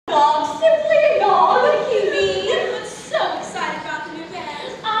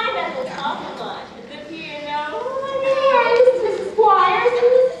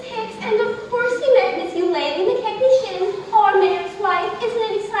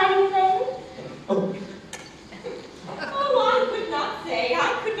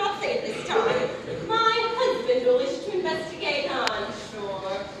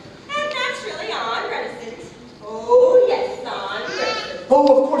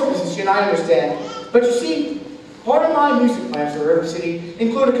course, Mrs. Shin, I understand. But you see, part of my music plans for River City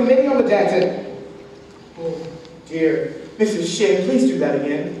include a committee on the dance and... Oh, dear. Mrs. Shin, please do that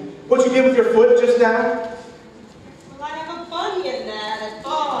again. What you did with your foot just now? Well, I have a bunion there that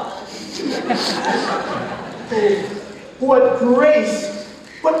bothers. What grace!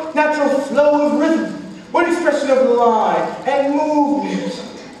 What natural flow of rhythm! What expression of line and movement!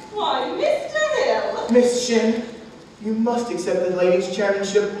 Why, Mr. Hill! Miss Shin, you must accept the ladies'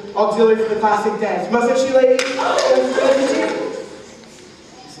 chairmanship auxiliary for the classic dance. Mustn't she, ladies?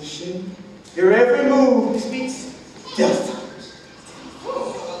 Mrs. Shin, your every move bespeaks Delta.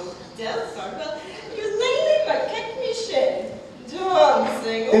 Oh, Delta? Well, you lady but kept me Shin.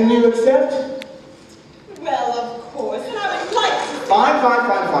 Dancing. Then you accept? Well, of course, and I would like to...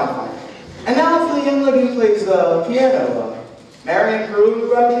 Fine. And now for the young lady who plays the piano, Marion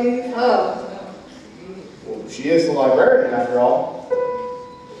Peru, I believe. Oh. Well, she is the librarian, after all.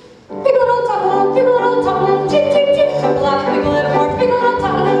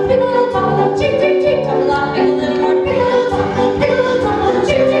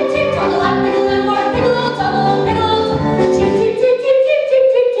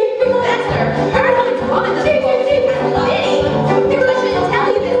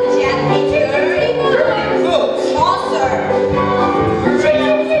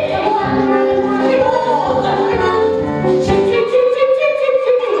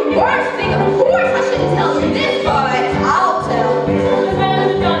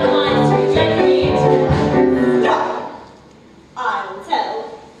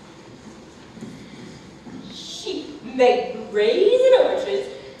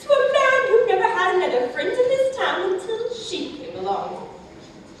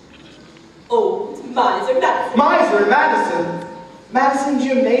 Madison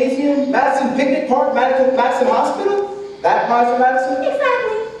Gymnasium, Madison Picnic Park, Madison Hospital? That Miser Madison?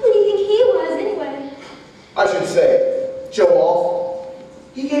 Exactly. Who do you think he was, anyway? I should say, show off.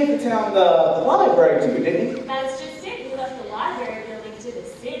 He gave the town the library to you, didn't he? That's just it. He left the library building to the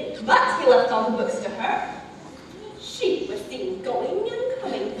city. But he left all the books to her. She was seen going and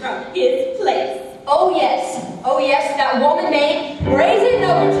coming from his place. Oh yes, that woman made brazen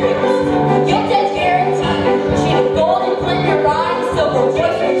overtures. You'll get guaranteed. She had gold and flint in her eye, silver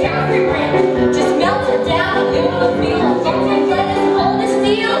voice and counterfeit ring. Just melted down and you will feel something let us